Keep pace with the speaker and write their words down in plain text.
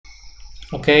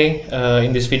Okay,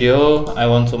 in this video I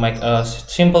want to make a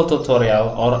simple tutorial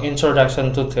or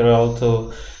introduction tutorial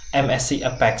to MSC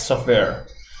Apex software.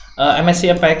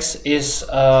 MSC Apex is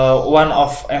one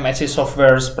of MSC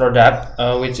software's product,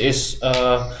 which is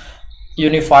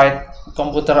unified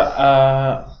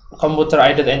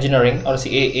computer-aided engineering or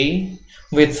CAE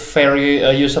with very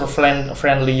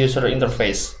user-friendly user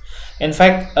interface. In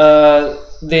fact,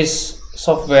 this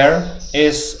software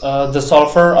is the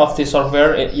solver of the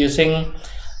software using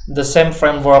the same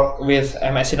framework with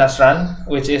MSC Nasran,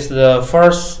 which is the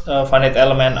first finite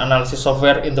element analysis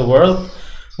software in the world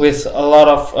with a lot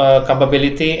of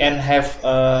capability and have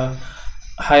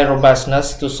high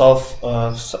robustness to solve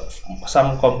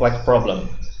some complex problem.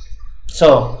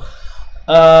 So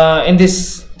in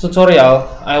this tutorial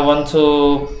I want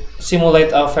to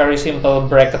simulate a very simple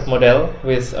bracket model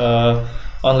with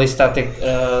only static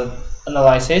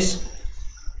analysis.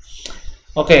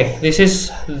 Okay, this is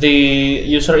the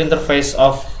user interface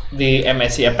of the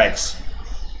MSC Apex.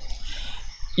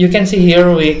 You can see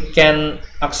here we can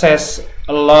access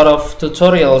a lot of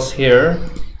tutorials here,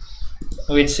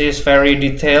 which is very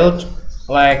detailed,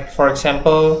 like for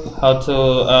example how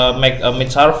to make a mid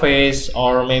surface,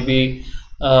 or maybe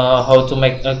how to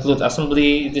make a glued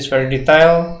assembly. It is very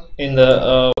detailed in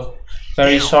the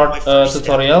very short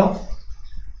tutorial,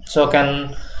 so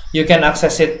you can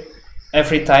access it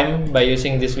every time by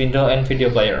using this window and video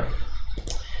player.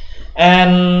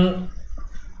 And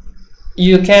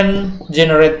you can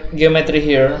generate geometry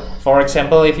here. For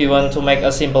example, if you want to make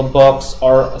a simple box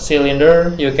or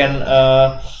cylinder, you can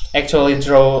actually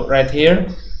draw right here,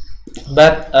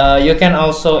 but you can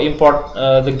also import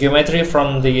the geometry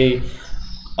from the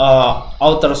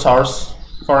outer source.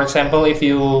 For example, if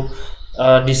you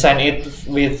design it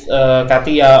with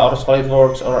CATIA or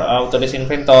SolidWorks or Autodesk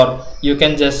Inventor, you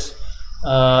can just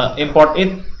import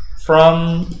it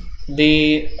from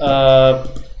the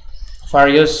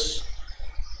various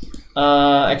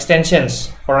extensions.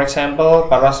 For example,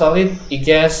 Parasolid,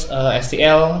 eGas,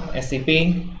 STL,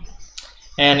 STP,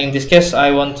 and in this case I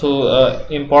want to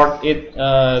import it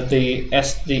the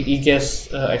eGas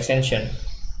extension.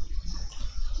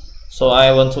 So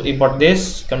I want to import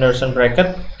this conversion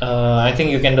bracket. I think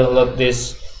you can download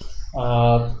this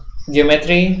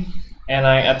geometry, and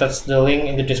I attach the link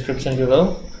in the description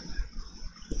below.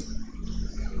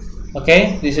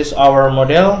 Okay, this is our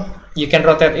model. You can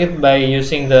rotate it by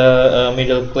using the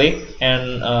middle click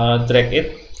and drag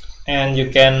it, and you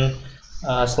can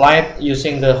slide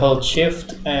using the hold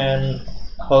shift and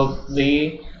hold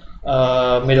the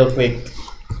middle click.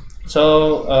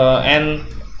 So and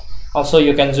also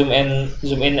you can zoom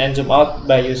in and zoom out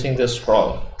by using the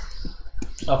scroll.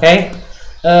 Okay,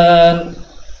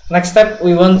 next step,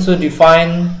 we want to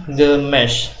define the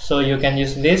mesh. So you can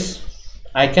use this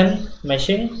icon,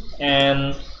 meshing,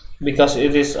 and because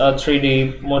it is a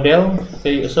 3D model,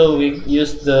 so we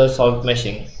use the solid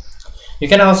meshing. You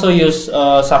can also use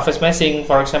surface meshing.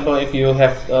 For example, if you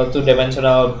have a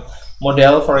two-dimensional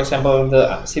model, for example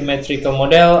the symmetrical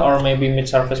model or maybe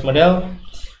mid-surface model,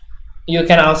 you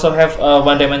can also have a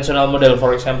one-dimensional model.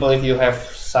 For example, if you have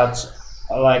such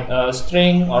like a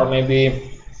string or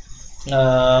maybe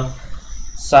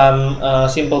some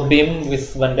simple beam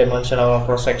with one-dimensional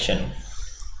cross-section.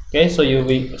 Okay, so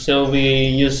we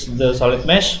use the solid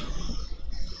mesh.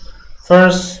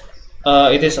 First,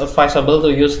 it is advisable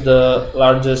to use the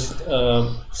largest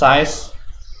size,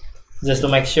 just to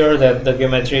make sure that the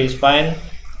geometry is fine,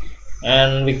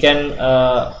 and we can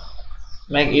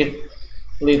make it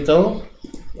little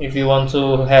if you want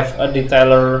to have a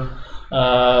detailer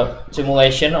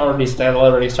simulation or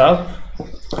detailer result.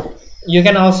 You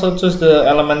can also choose the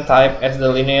element type as the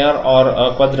linear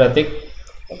or quadratic.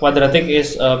 Quadratic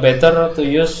is better to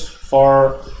use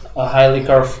for a highly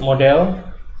curved model,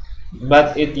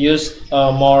 but it used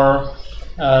more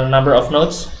number of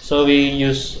nodes, so we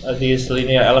use this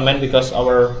linear element because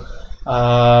our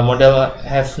model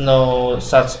have no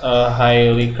such a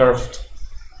highly curved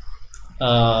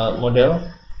model.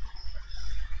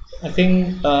 I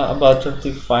think about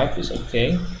 35 is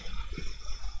okay.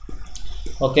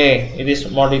 Okay, it is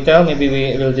more detailed, maybe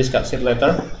we will discuss it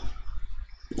later.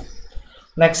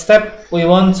 Next step, we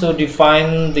want to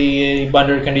define the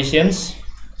boundary conditions.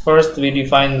 First, we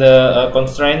define the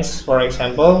constraints. For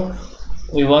example,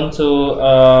 we want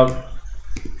to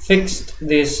fix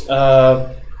this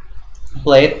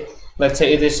plate. Let's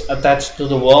say it is attached to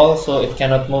the wall, so it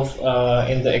cannot move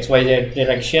in the XY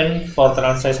direction for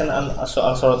translation and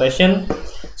also rotation.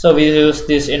 So we use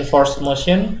this enforced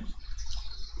motion,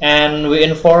 and we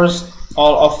enforce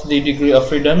all of the degree of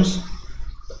freedoms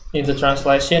in the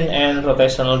translation and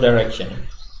rotational direction.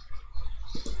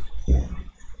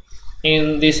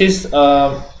 in this is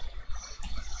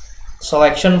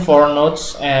selection for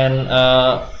nodes and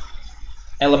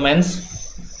elements.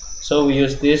 So we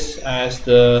use this as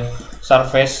the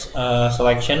surface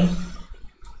selection.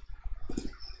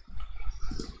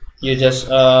 You just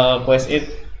place it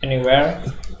anywhere.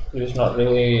 It does not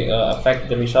really affect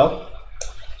the result.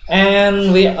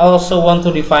 And we also want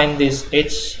to define this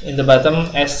edge in the bottom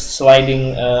as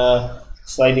sliding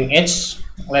edge.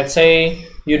 Let's say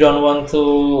you don't want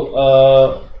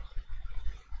to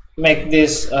make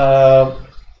this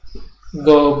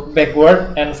go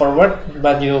backward and forward,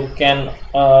 but you can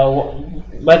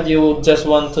but you just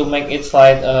want to make it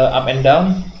slide up and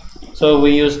down. So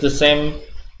we use the same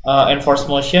enforce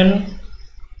motion,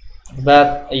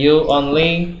 but you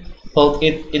only hold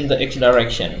it in the x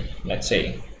direction, let's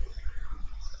say,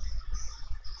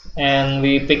 and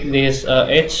we pick this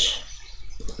edge,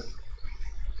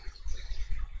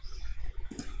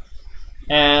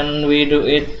 and we do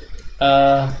it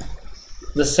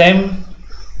the same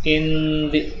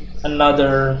in the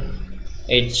another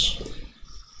edge.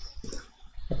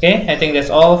 Okay, I think that's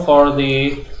all for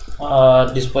the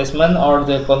displacement or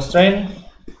the constraint.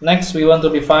 Next, we want to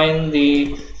define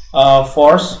the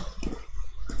force.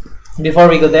 Before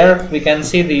we go there, we can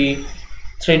see the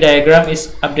tree diagram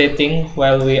is updating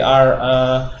while we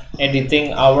are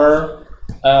editing our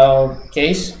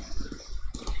case.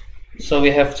 So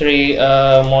we have three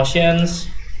motions,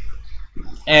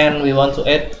 and we want to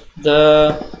add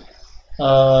the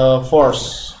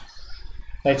force.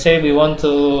 Let's say we want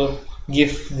to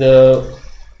give the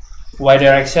y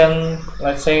direction,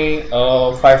 let's say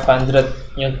 500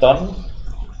 Newton,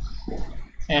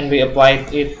 and we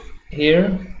applied it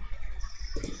here.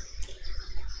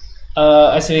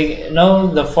 As we know,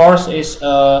 the force is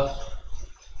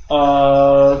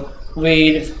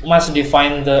we must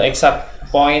define the exact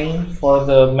point for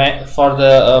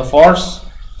the force.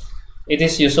 It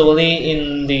is usually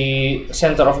in the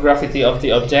center of gravity of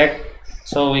the object,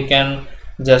 so we can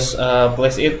just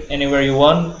place it anywhere you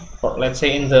want. Or let's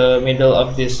say in the middle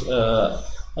of this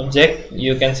object.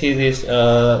 You can see this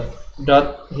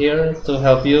dot here to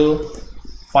help you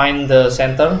find the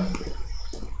center,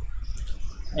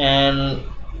 and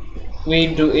we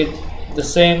do it the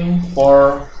same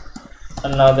for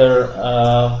another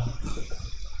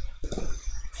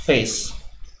face.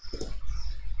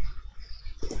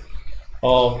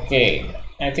 Okay,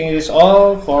 I think it is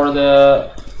all for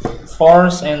the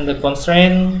force and the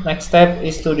constraint. Next step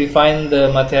is to define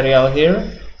the material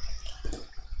here.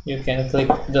 You can click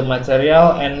the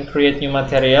material and create new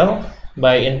material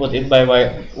by input it by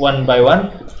one by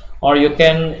one, or you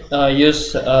can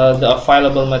use the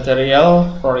available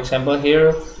material. For example,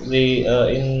 here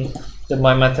in the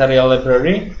my material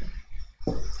library.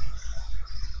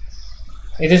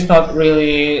 It is not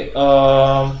really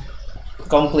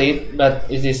complete, but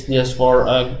it is just for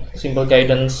a simple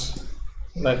guidance.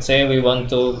 Let's say we want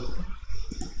to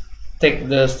take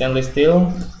the stainless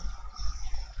steel,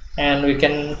 and we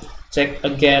can check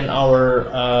again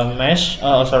our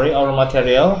our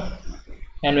material,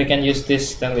 and we can use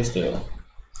this stainless steel.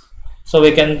 So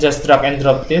we can just drag and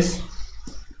drop this,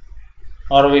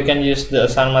 or we can use the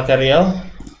sun material,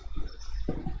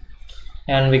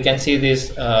 and we can see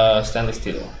this stainless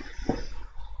steel.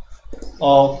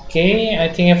 Okay,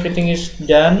 I think everything is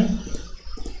done,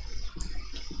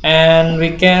 and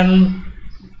we can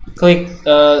click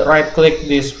right click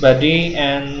this body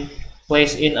and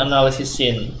place in analysis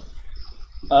scene.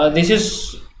 This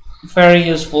is very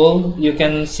useful. You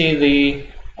can see the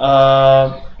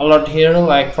a lot here,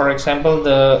 like for example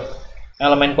the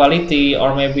element quality,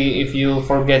 or maybe if you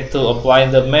forget to apply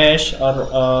the mesh,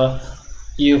 or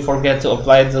you forget to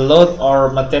apply the load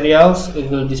or materials, it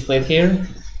will display it here.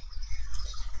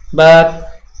 But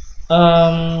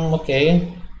okay,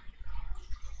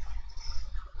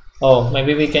 oh,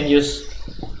 maybe we can use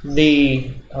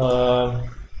the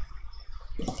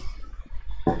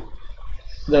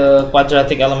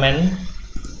quadratic element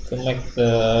to make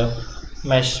the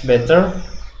mesh better.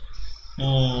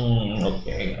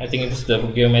 Okay, I think it is the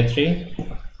geometry,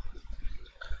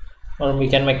 or we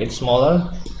can make it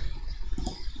smaller,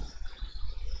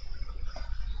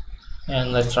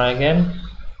 and let's try again.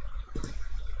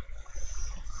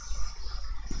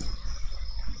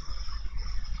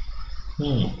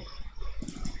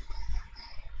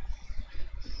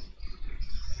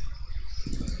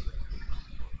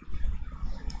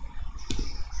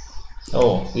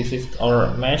 Oh, this is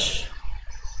our mesh.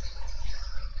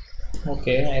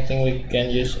 Okay, I think we can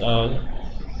use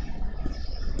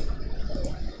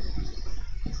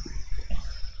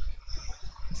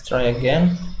let's try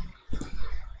again.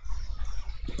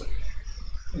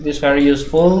 it is very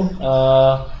useful.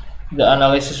 The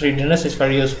analysis readiness is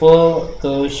very useful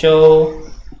to show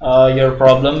your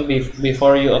problem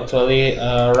before you actually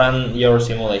run your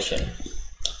simulation.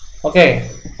 Okay,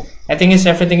 I think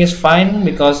everything is fine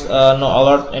because no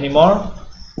alert anymore,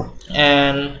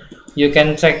 and you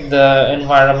can check the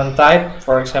environment type,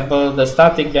 for example the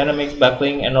static, dynamics,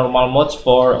 backlinks, and normal modes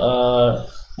for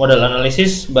model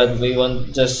analysis, but we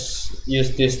won't just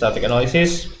use this static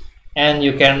analysis, and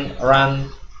you can run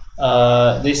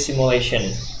this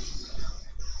simulation.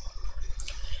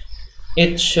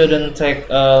 It shouldn't take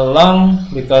long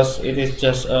because it is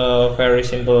just a very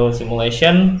simple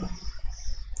simulation.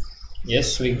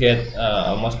 Yes, we get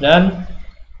almost done,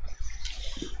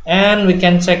 and we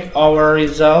can check our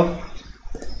result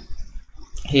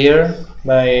here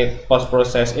by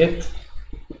post-process it.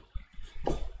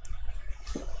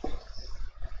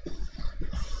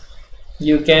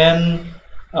 You can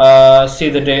see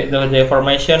the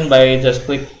deformation by just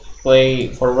click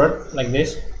play forward like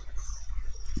this.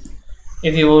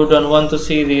 If you don't want to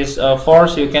see this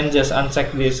force, you can just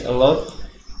uncheck this load,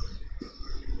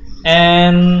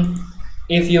 and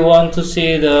if you want to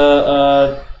see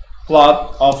the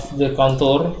plot of the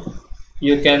contour,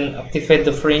 you can activate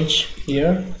the fringe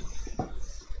here.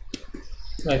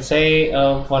 Let's say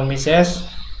von Mises,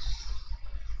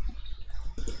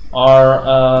 or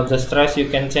the stress, you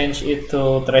can change it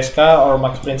to Tresca or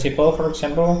max principle, for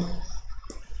example.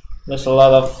 There's a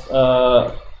lot of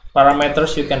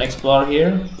parameters you can explore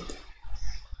here,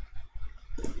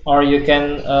 or you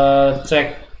can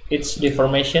check its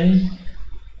deformation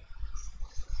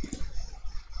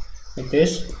like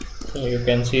this. So you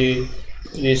can see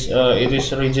this it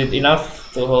is rigid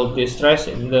enough to hold this stress.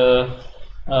 The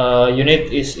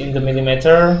unit is in the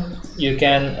millimeter. You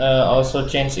can also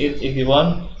change it if you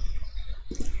want.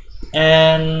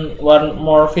 And one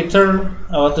more feature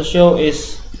I want to show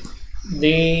is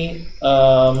the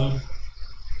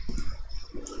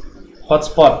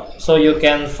hotspot, so you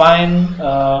can find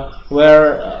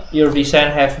where your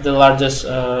design have the largest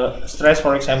stress,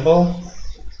 for example.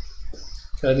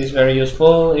 So it is very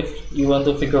useful if you want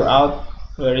to figure out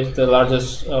where is the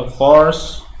largest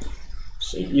force.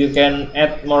 So you can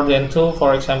add more than 2,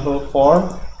 for example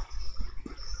 4.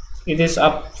 It is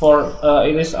up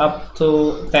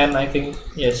to 10, I think.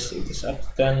 Yes, it is up to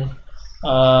 10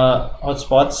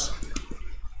 hotspots.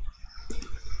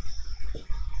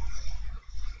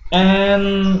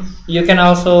 And you can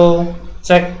also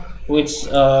check which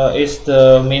is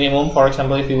the minimum. For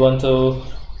example, if you want to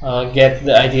get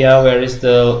the idea where is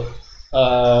the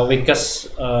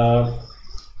weakest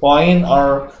point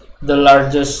or the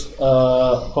largest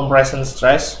compression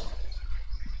stress,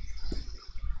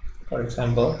 for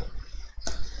example.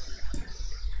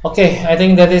 Okay, I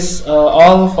think that is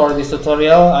all for this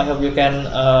tutorial. I hope you can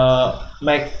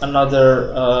make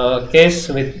another case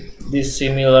with this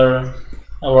similar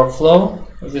workflow.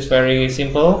 It is very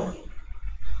simple,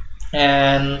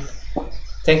 and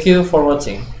thank you for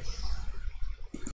watching.